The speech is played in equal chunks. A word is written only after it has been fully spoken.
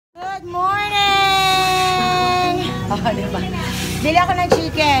Good morning! Oh, diba? Bili ako ng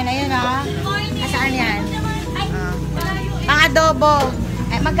chicken. Ayun, ah. Saan yan? Pang-adobo.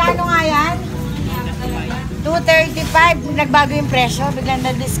 Eh, magkano nga yan? 235. Nagbago yung presyo. Biglang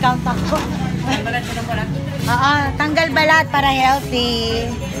na-discount ako. Oo, tanggal balat para healthy.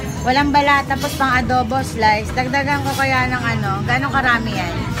 Walang balat. Tapos pang-adobo slice. Dagdagan ko kaya ng ano. Gano'ng karami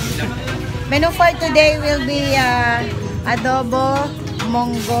yan? Menu for today will be adobo,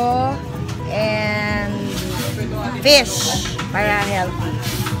 munggo, and fish para healthy.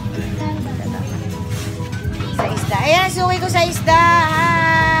 Sa isda. Ayan, suki ko sa isda.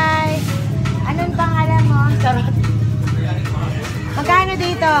 Hi! Anong pangalan mo? Sarap. Magkano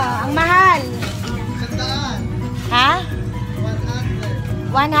dito? Ang mahal? 100. Ha?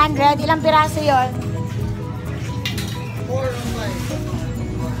 100. 100? Ilang piraso yon?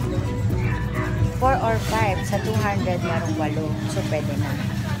 4 or 5. Sa 200, merong 8. So, pwede na.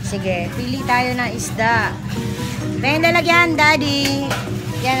 Sige, pili tayo ng isda. Tayong lalagyan, Daddy.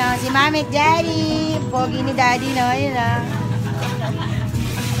 Yan o, si Mami at Daddy. Pogi ni Daddy, no? Yun o.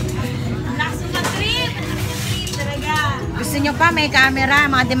 Gusto nyo pa, may camera.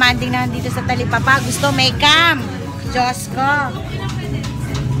 Mga demanding na dito sa Talipapa. Gusto, may cam. Diyos ko.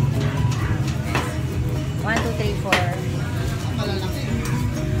 1, 2, 3, 4.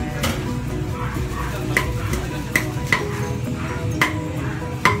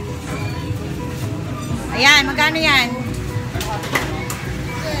 Ayan, magkano yan?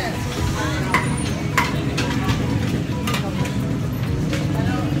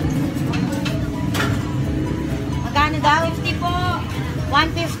 Magkano daw? 50 po.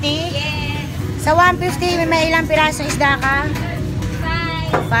 150? Yes. Sa 150, may ilang piraso isda ka?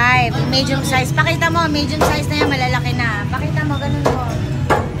 5. 5. Medium size. Pakita mo, medium size na yan, malalaki na. Pakita mo, ganun mo.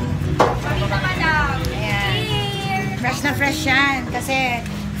 Pakita ka lang. Ayan. Here. Fresh na fresh yan. Kasi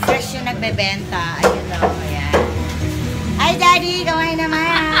fresh yung nagbebenta. Ayun o, ayan. Hi, Daddy! Kaway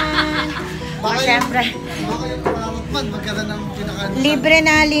naman! O, syempre. Libre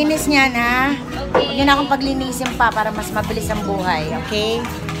na linis niyan, ha? Okay. Huwag yun akong paglinisin pa para mas mabilis ang buhay, okay?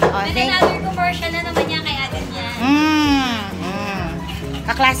 O, May another commercial na naman niya kay Ate niya.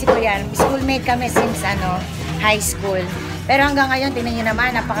 Kaklase ko yan. Schoolmate kami since high school. Pero hanggang ngayon, tingnan nyo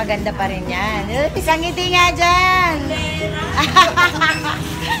naman, napakaganda pa rin yan. Isang ngiti nga dyan!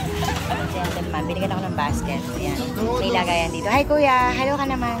 Gentleman, binigyan ako ng basket. Ayan. May lagayan dito. Hi, Kuya! Hello ka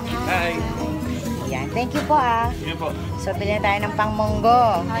naman. Hi! Ayan. Thank you po, Sige po. So, bilhin na tayo ng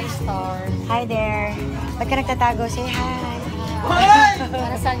pang-munggo. Hi, Star. Hi there! Ba't ka nagtatago? Say hi!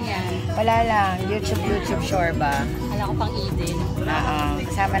 Para saan yan? Wala lang. YouTube sure ba? Kala ko pang Eden. Oo.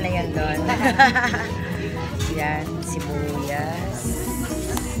 Kasama na yun doon. Yan. Sibuyas.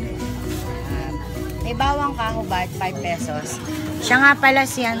 May bawang ka, hubad, 5 pesos. Siya nga pala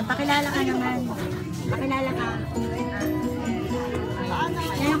siya. Pakilala ka naman. Pakilala ka.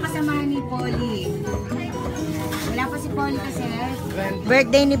 Siya yung kasama ni Polly. Wala pa si Polly kasi.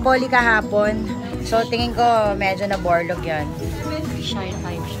 Birthday ni Polly kahapon. So, tingin ko medyo na-borlog yan. Shy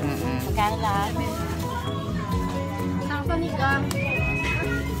time siya. Magkano lahat? Saan pa ni Gam?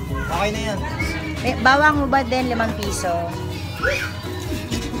 Okay na yan. May bawang hubad din, 5 piso.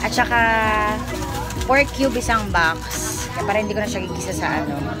 At saka pork cube isang box. Kaya para hindi ko na siya gigisa sa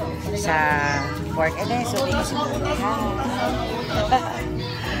sa pork. Ito yung suki ko siguro.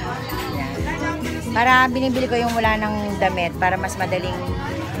 Para binibili ko yung wala ng damit para mas madaling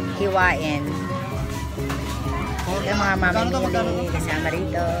hiwain. Yung mga mamimili kasama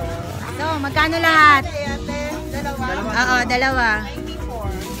rito. So, magkano lahat? Oo, dalawa.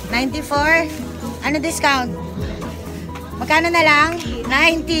 94? Ano discount? Magkano na lang?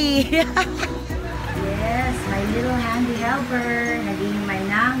 90. Yes, my little handy helper. Nag-iimay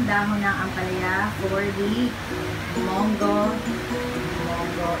ng dahon ng ampalaya for the Mongo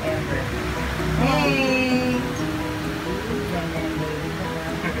ever. Hey!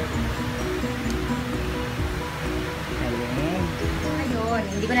 Ayun,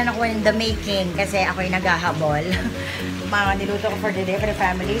 hindi ko na nakuha yung the making kasi ako'y naghahabol. Mga niluto ko for the day for the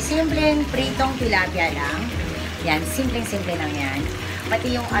family. Simpleng pritong tilapia lang. Yan, simpleng-simple lang yan.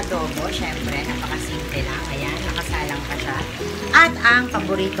 Pati yung adobo, syempre, napakasimple lang. Ayan, nakasalang pa siya. At ang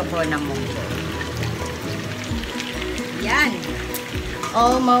paborito ko na munggo. Yan.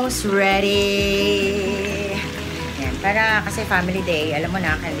 Almost ready. Yan, para kasi family day, alam mo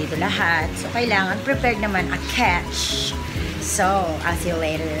na, dito lahat. So, kailangan prepared naman a catch. So, I'll see you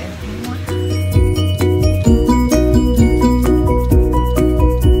later.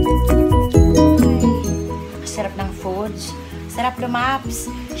 Sarap ng foods. Sarap lumaps.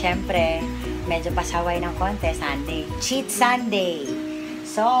 Siyempre, medyo pasaway ng konti. Sunday. Cheat Sunday.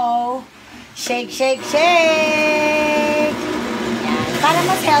 So, shake, shake, shake! Yan. Para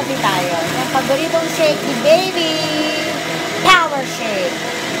mas healthy tayo. Yung paboritong shake ni baby!